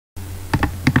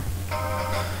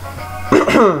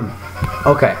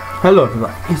Okay, hello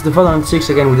everyone, it's the following 6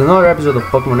 again with another episode of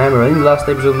Pokemon Emerald. In the last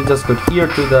episode we just got here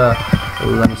to the,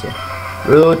 let me see,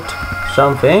 route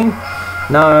something.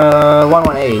 Now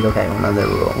 118, okay,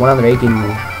 118,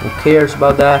 who cares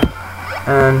about that?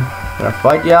 And gonna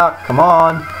fight ya, come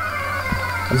on.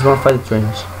 I just wanna fight the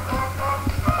trainers.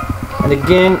 And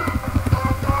again,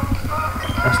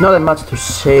 there's not that much to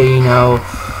say now.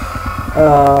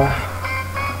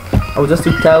 I was just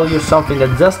to tell you something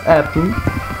that just happened.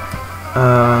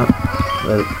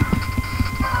 Well,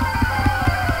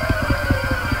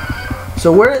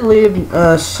 so where I live,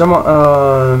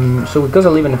 so because I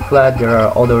live in a flat, there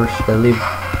are others that live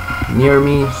near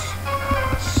me.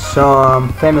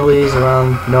 Some families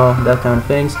around, you know, that kind of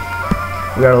things.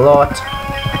 We are a lot,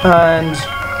 and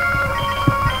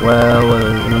well,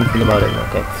 we don't think about it,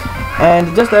 okay.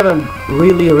 And just have a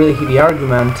really heavy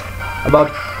argument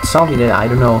about something that I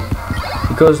don't know,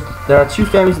 because there are two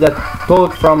families that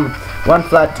vote from one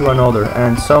flat to another,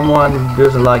 and someone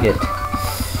doesn't like it.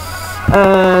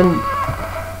 And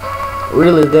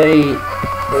really, they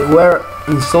were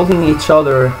insulting each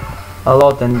other a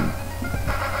lot, and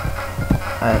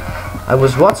I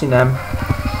was watching them.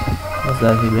 What's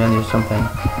that? He ran or something.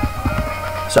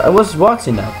 So I was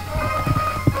watching them,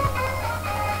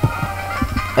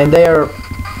 and they were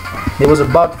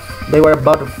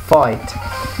about to fight.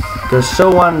 There's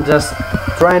someone just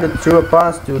trying to throw a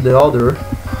punch to the other.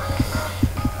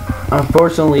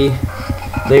 Unfortunately,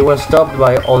 they were stopped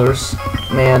by others.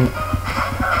 Man,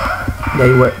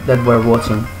 that were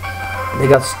watching. They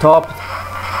got stopped,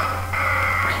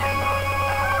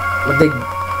 but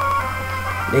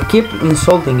they keep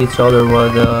insulting each other.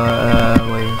 Wait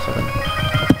a second.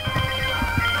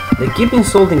 They keep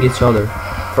insulting each other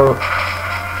for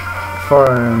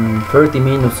 30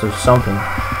 minutes or something,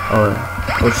 or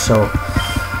so.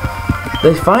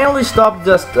 They finally stopped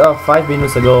just 5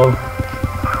 minutes ago.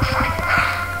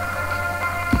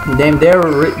 Then they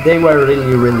were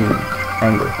really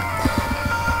angry.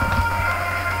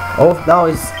 Oh, now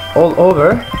it's all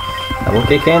over. I will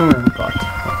kick in and cut.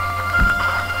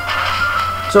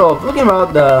 So, looking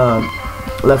about the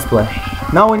Let's Play.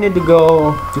 Now we need to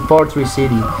go to Fortress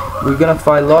City. We're gonna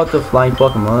fight lots of flying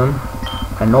Pokemon,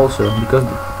 and also because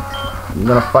we're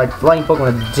gonna fight flying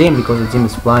Pokemon at the gym, because the gym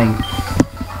is flying.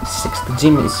 The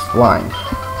gym is flying.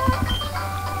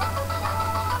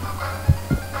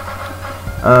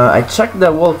 I checked the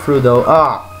walkthrough though.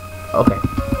 Okay.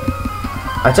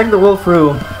 I checked the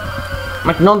walkthrough.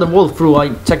 Like, not the walkthrough.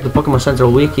 I checked the Pokemon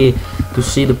Central Wiki to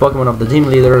see the Pokemon of the gym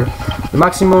leader. The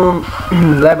maximum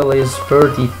level is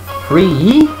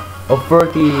 33 or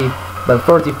 30, but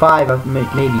 35,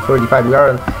 maybe 35. We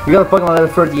got a Pokemon level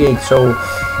 38, so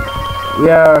we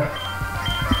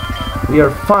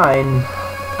are fine.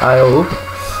 I hope.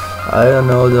 I don't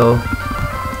know though.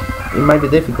 It might be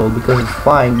difficult because it's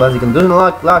flying, but you can do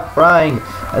luck flying,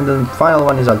 and then the final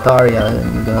one is Altaria, and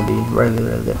it's gonna be really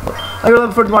difficult. I got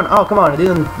level 31. Oh come on, I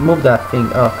didn't move that thing.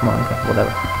 Oh come on, okay,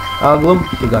 whatever. Gloom,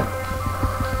 you got.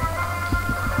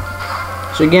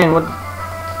 So again, what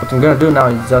I'm gonna do now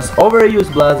is just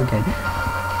overuse Blaziken.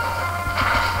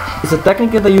 It's a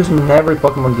technique that I use in every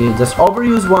Pokemon game. Just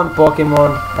overuse one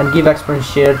Pokemon and give experience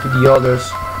share to the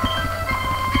others.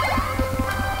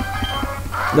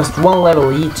 Just one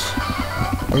level each,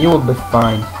 and you will be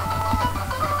fine.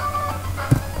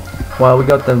 Well, we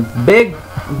got the big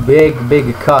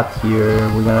cut here.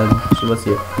 We're gonna see what's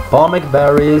here. Pomic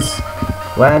berries.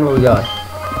 When we got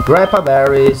Grappa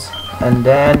berries, and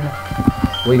then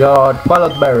we got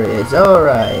Pilot berries. All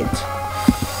right.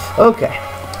 Okay.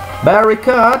 Berry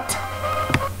cut.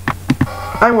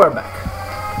 And we're back.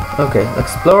 Okay,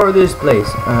 explore this place.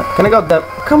 Can I go that?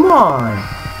 Come on.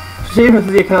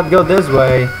 Seriously, I cannot go this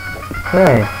way.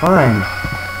 Hey, fine.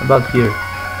 About here.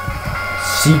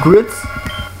 Secrets?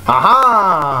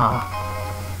 Aha!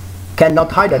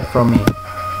 Cannot hide that from me.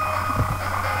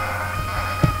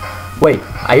 Wait,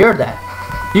 I heard that.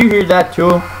 You hear that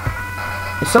too?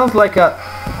 It sounds like a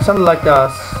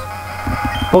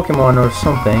Pokemon or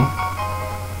something.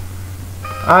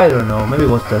 I don't know. Maybe it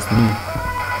was just me.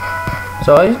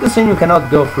 So as you can see, you cannot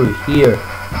go through here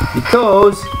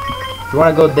because if you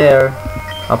wanna go there,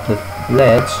 up the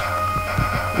ledge,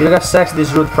 you gotta access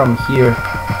this route from here.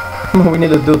 We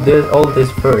need to do all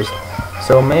this first.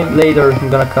 So maybe later I'm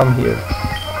gonna come here.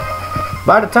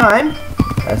 By the time,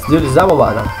 let's do this double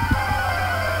battle.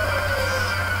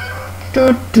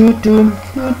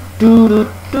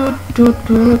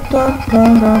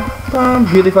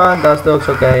 Beautiful, that looks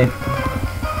okay.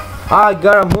 I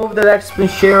gotta move that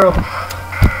experience share.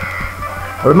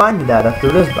 Remind me that after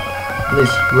this battle.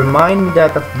 Please remind me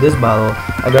that after this battle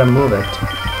I gotta move it.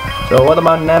 So what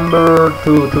about number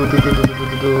two?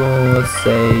 Let's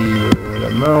say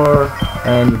more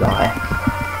and you die.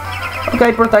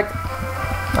 Okay, protect.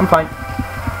 I'm fine.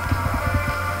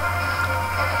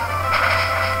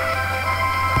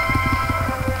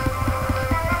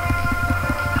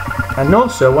 And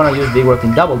also, I want to use Big Word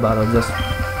in double battle. Just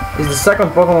it's the second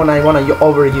Pokemon I want to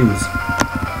overuse.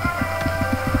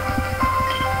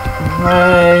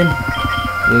 Okay.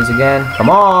 Do this again. Come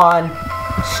on!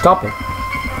 Stop it.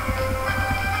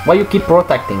 Why you keep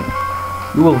protecting?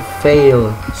 You will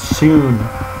fail soon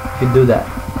if you do that.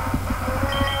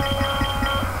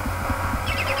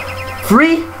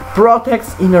 3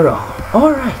 protects in a row.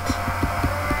 Alright.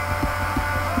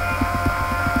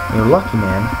 You're lucky,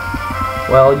 man.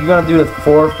 Well, you're gonna do the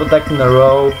 4th protect in a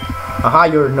row. Aha,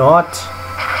 you're not.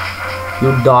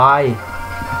 You die.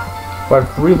 But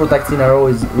 3 protects in a row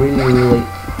is really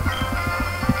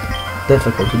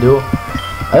difficult to do.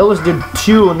 I always did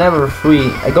 2, never 3.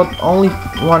 I got only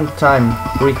 1 time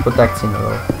 3 protects in a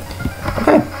row.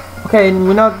 Okay, and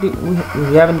we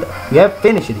have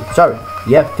finished it. Sorry,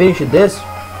 we have finished this.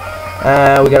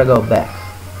 We gotta go back.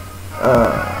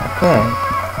 Okay.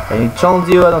 I challenge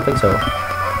you. I don't think so.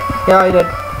 Yeah, I did.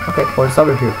 Okay, well, it's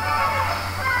over here.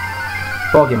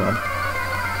 Pokemon.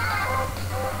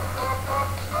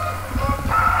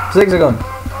 6 seconds.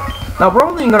 Now,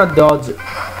 probably I'm gonna dodge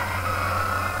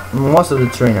most of the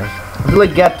trainers until I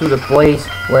get to the place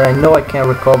where I know I can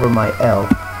recover my health.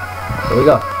 Here we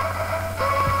go.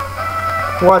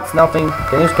 What's nothing?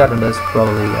 Can you scatter this?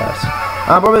 Probably yes.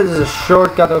 Probably this is a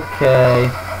shortcut. Okay.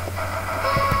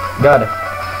 Got it.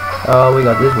 Oh, we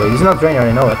got this way. He's not trainer,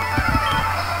 I know it.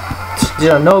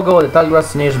 There's a no-go. The tall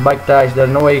grass near bike tires. There's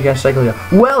no way you can cycle here.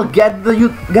 Well, get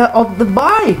off the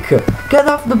bike. Get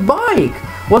off the bike.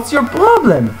 What's your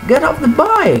problem? Get off the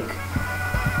bike.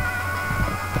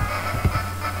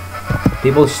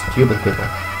 People, stupid people.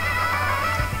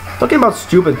 Talking about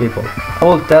stupid people, I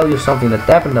will tell you something that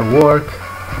happened at work.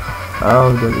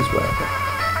 I'll go this way.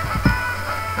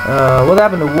 What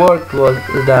happened at work was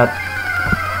that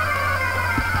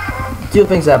 2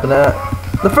 things happened.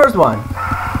 The first one,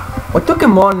 I took a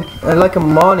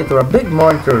monitor, a big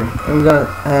monitor,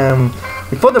 and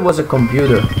before there was a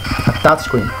computer, a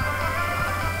touchscreen.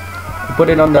 We put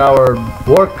it on our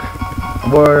work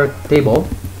table.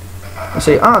 I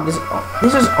say,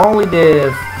 this is only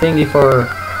the thingy for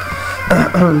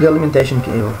the alimentation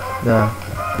cable,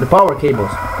 the power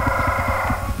cables.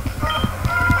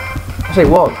 I say,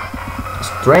 whoa,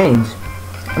 strange.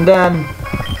 And then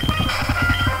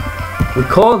we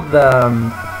called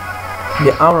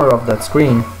the owner of that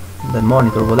screen, the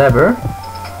monitor, whatever,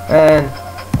 and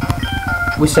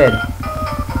we said,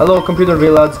 hello, computer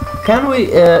village, can we?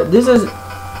 This is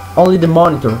only the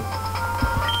monitor.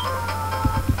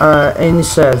 And he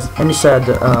said,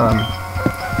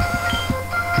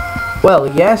 well,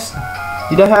 yes,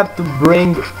 did I have to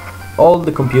bring all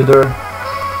the computer?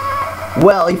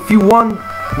 Well, if you want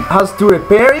us to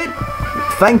repair it,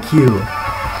 thank you.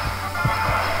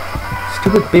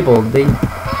 Stupid people, they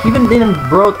even didn't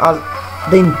brought us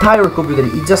the entire computer,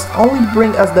 it just only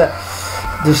bring us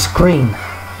the screen.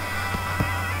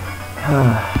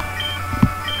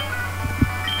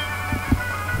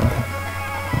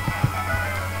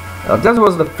 That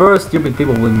was the first stupid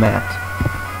people we met.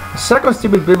 The second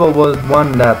stupid people was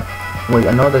one that... Wait,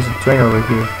 I know there's a trainer over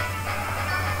here.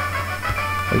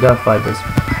 I gotta fight this.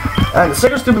 And the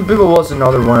second stupid people was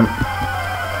another one.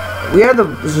 We had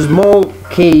a small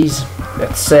case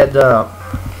that said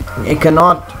it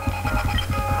cannot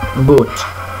boot.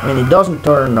 I mean, it doesn't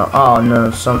turn on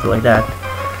or something like that.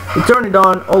 We turned it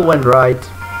on, all went right.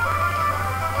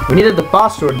 We needed the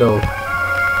password though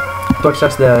to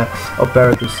access the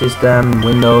operating system,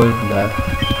 Windows, that.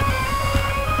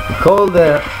 We called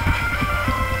the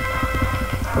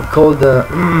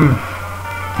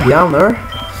owner.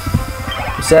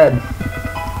 He said,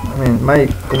 my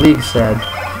colleague said,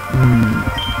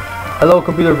 hello,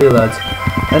 computer village,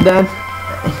 and then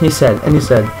he said,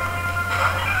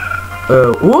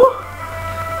 who?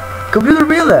 Computer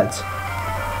village?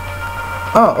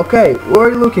 Oh, okay, what are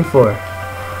you looking for?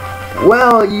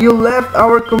 Well, you left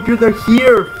our computer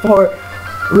here for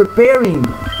repairing.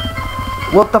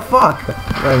 What the fuck?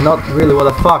 Well, not really what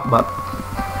the fuck, but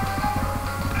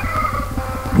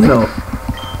you know,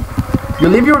 you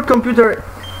leave your computer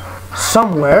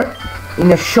somewhere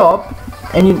in a shop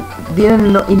and you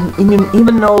didn't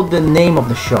even know the name of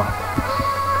the shop.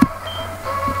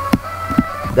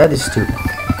 That is stupid.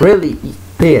 Really,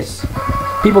 this.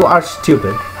 People are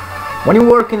stupid. When you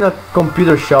work in a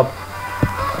computer shop,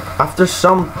 after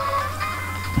some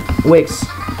weeks,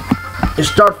 you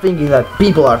start thinking that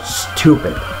people are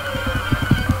stupid.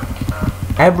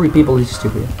 Every people is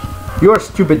stupid. You're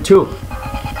stupid too.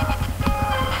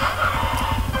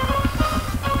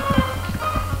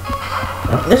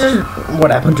 This is what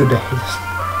happened today.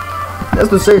 Just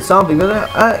to say something, but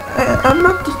I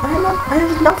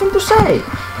have nothing to say.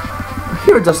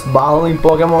 You're just battling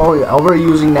Pokemon,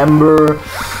 overusing Ember,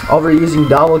 overusing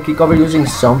double kick, overusing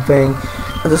something.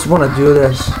 I just want to do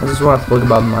this. I just want to talk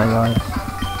about my life.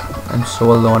 I'm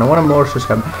so alone. I want more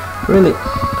subscribers. Really?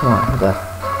 Come on, that.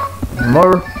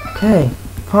 More? Okay,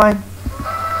 fine.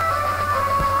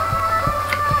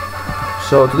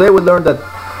 So today we learned that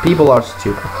people are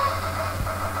stupid.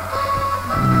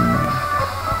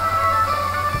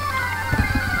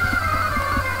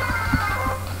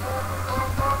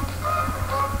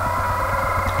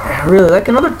 Really, like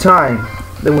another time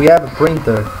that we have a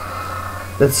printer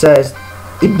that says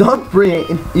it don't print,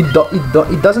 it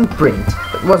doesn't print.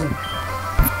 It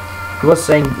was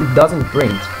saying it doesn't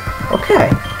print.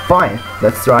 Okay, fine.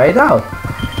 Let's try it out.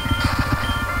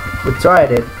 We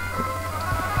tried it.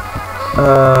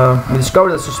 We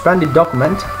discovered a suspended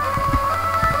document.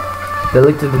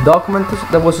 Deleted the document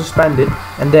that was suspended,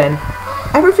 and then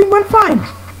everything went fine.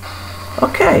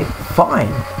 Okay,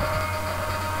 fine.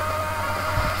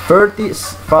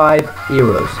 35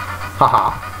 euros.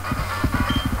 Haha.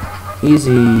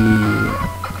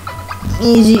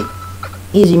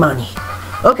 Easy money.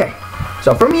 Okay.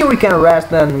 So from here we can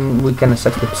rest and we can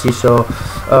access the PC. So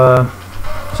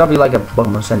something like a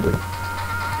Pokemon Center.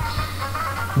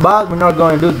 But we're not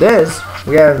going to do this.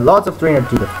 We have lots of trainers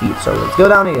to defeat. So let's go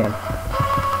down again.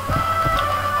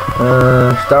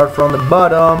 Start from the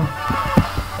bottom.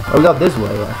 Oh, we got this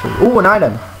way actually. Ooh, an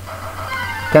item.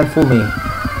 Can't fool me.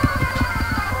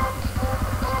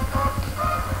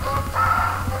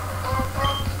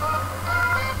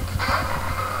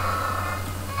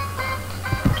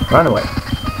 Run away.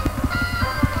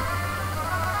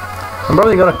 I'm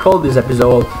probably gonna call this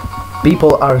episode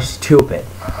 "People Are Stupid."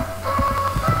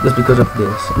 Just because of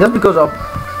this. Just because of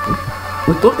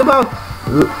we talked about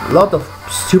a lot of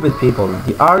stupid people.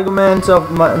 The arguments of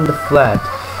in the flat,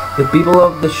 the people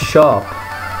of the shop.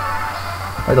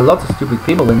 There's a lot of stupid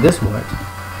people in this world,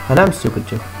 and I'm stupid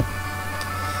too.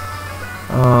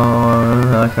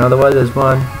 Like otherwise, there's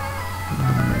one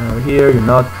over here. You're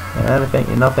not anything.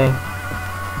 You're nothing.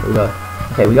 We got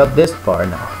okay. We got this far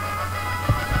now.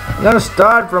 We're gonna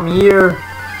start from here.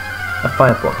 A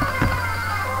final Pokemon.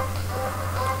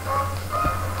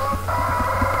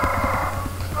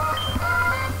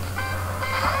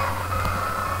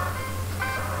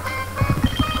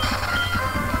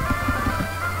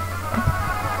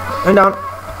 And down.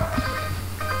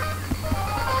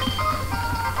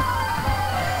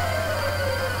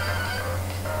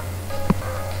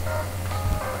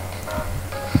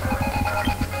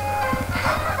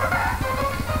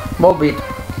 Ball beat.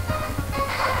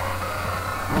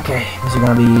 Okay, this is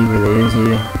gonna be really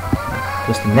easy.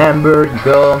 Just an Ember, you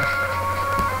go.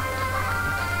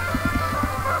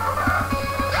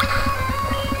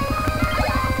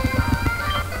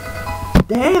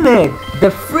 Damn it! The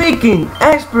freaking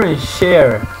experience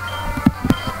share!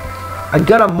 I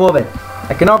gotta move it.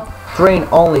 I cannot train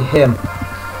only him.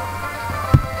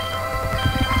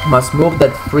 Must move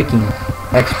that freaking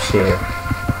exp share.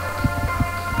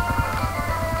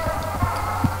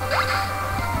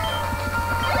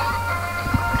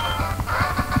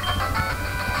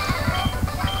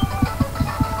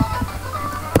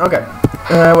 Okay,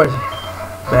 what is it?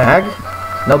 Bag?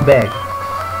 No bag.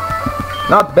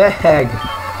 Not bag.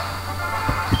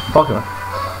 Pokemon.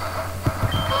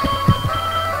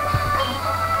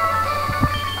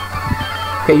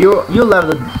 Okay, you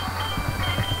leveled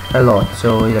a lot,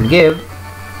 so you can give.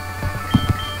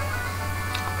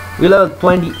 You level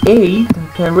 28.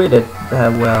 Can read it.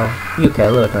 Well, you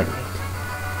can level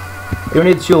 28. You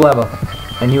need 2 level,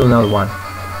 and you know one.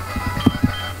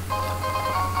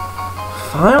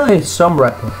 Finally, some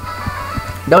repel.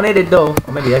 Don't need it though.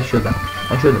 Or maybe I should have.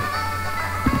 I should have.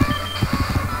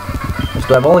 Just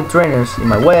to have only trainers in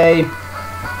my way.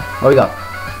 What we got?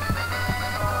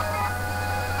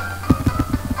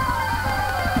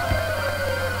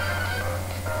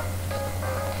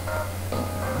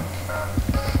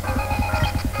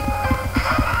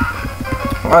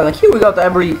 Alright, like here we got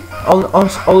every. Oh,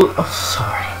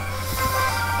 sorry.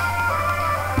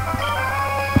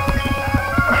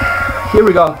 Here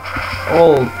we go,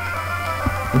 all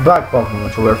black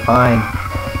Pokemon, so we're fine.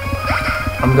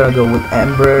 I'm gonna go with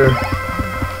Ember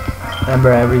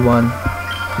everyone.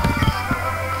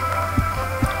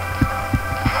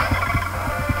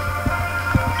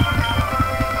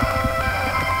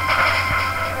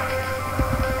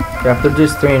 Okay, after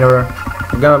this trainer,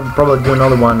 I'm gonna probably do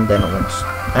another one then once.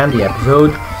 end the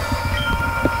episode.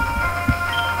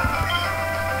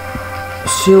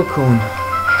 Silcoon.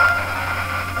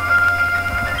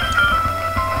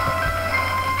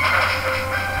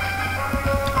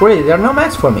 Really, they're no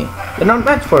match for me. They're not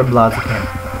match for Blaziken.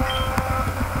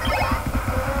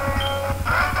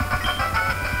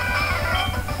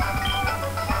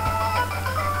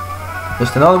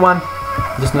 Just another one.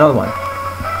 Just another one.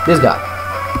 This guy.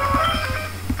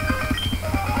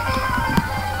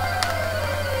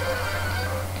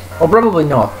 Or probably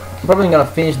not. I'm probably gonna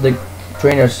finish the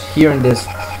trainers here in this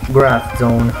grass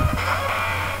zone.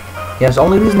 Yes,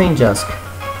 only these ninjas.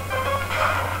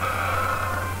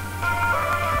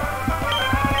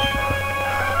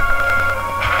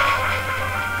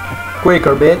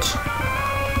 Quicker, bitch.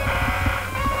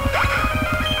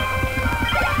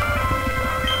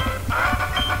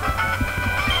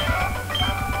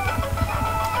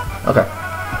 Okay.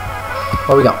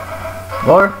 Where we go?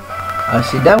 More? I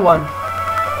see that one.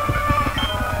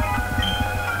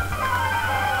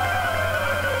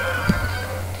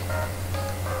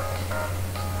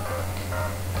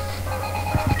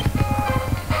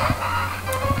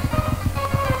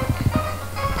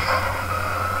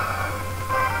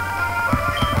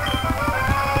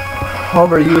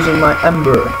 Overusing my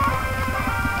ember.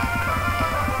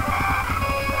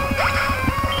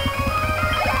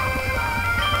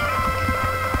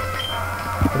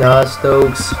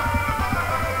 Stokes.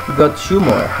 We got 2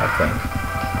 more, I think.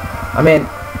 I mean,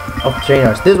 of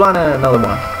trainers. This one and another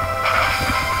one.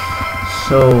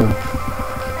 So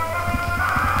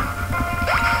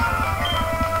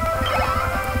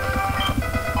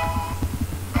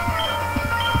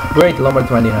great, number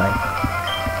 29.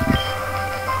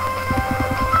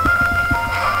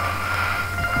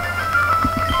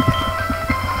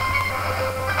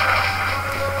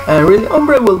 And really,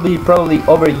 Ombre will be probably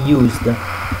overused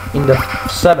in the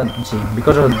 7th gym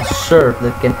because of the surf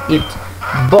that can eat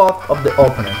both of the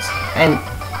opponents. And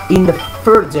in the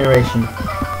 3rd generation,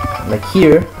 like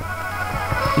here,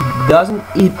 it doesn't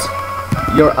eat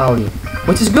your ally,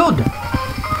 which is good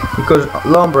because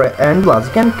Lombre and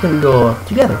Blaziken can go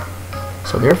together,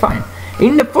 so they're fine.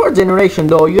 In the 4th generation,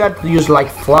 though, you have to use like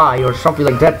Fly or something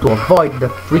like that to avoid the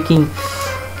freaking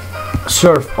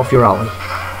surf of your ally.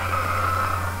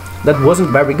 That wasn't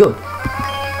very good.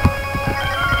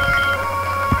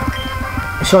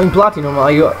 So in Platinum,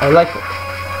 I like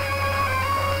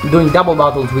doing double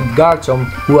battles with Garchomp,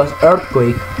 who has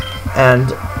Earthquake,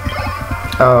 and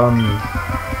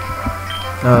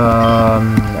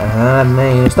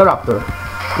Staraptor,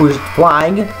 who is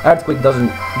flying. Earthquake doesn't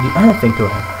do anything to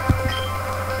him.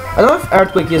 I don't know if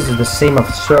Earthquake is the same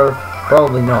as Surf.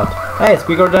 Probably not. Hey, it's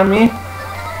quicker than me.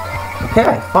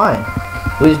 Okay, fine.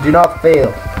 Please do not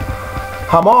fail.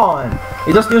 Come on!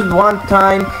 You just used one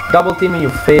time, double team and you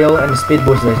fail, and speed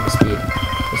boosts the speed.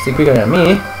 You're still quicker than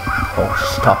me. Oh,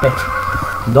 stop it.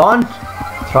 Don't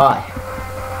try.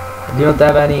 I do not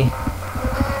have any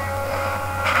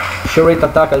sure rate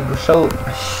attack. I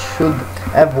should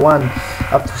have one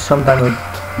after some time.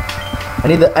 I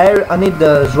need the air. I need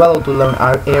the Swallow to learn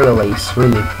our air relays.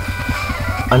 Really,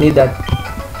 I need that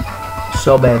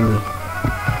so badly.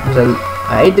 Because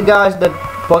I hate the guys that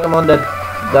Pokemon that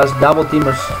does double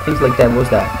teamers, things like that. What's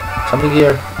that? Something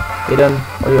here hidden.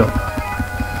 Oh, you.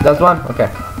 That's one. Okay.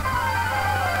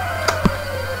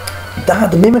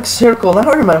 The Mimic Circle. Now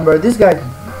I remember this guy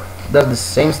does the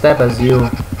same step as you.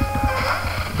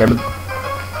 Okay, but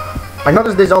I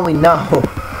noticed this only now.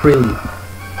 Really.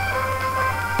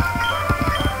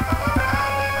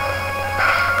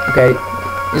 Okay,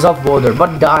 he's off border,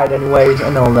 but died anyways,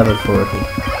 and now level 40.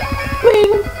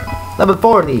 Wing! Level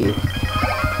 40!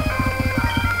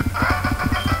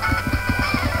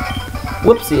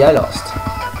 Whoopsie, I lost.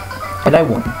 And I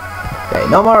won. Okay,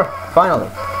 no more, finally.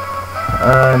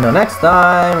 And next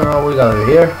time, we got over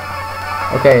here.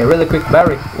 Okay, really quick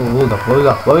berry. Ooh, hold up, what we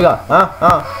got? What we got?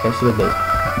 Okay, see what this.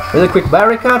 Really quick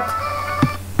berry cut.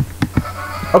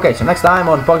 Okay, so next time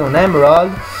on Pokemon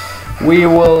Emerald, we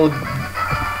will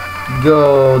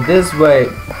go this way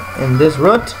in this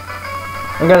route.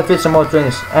 I'm gonna fit some more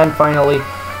trainers and finally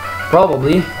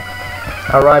probably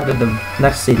arrive at the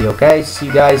next city. Okay, see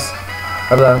you guys.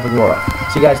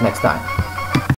 See you guys next time.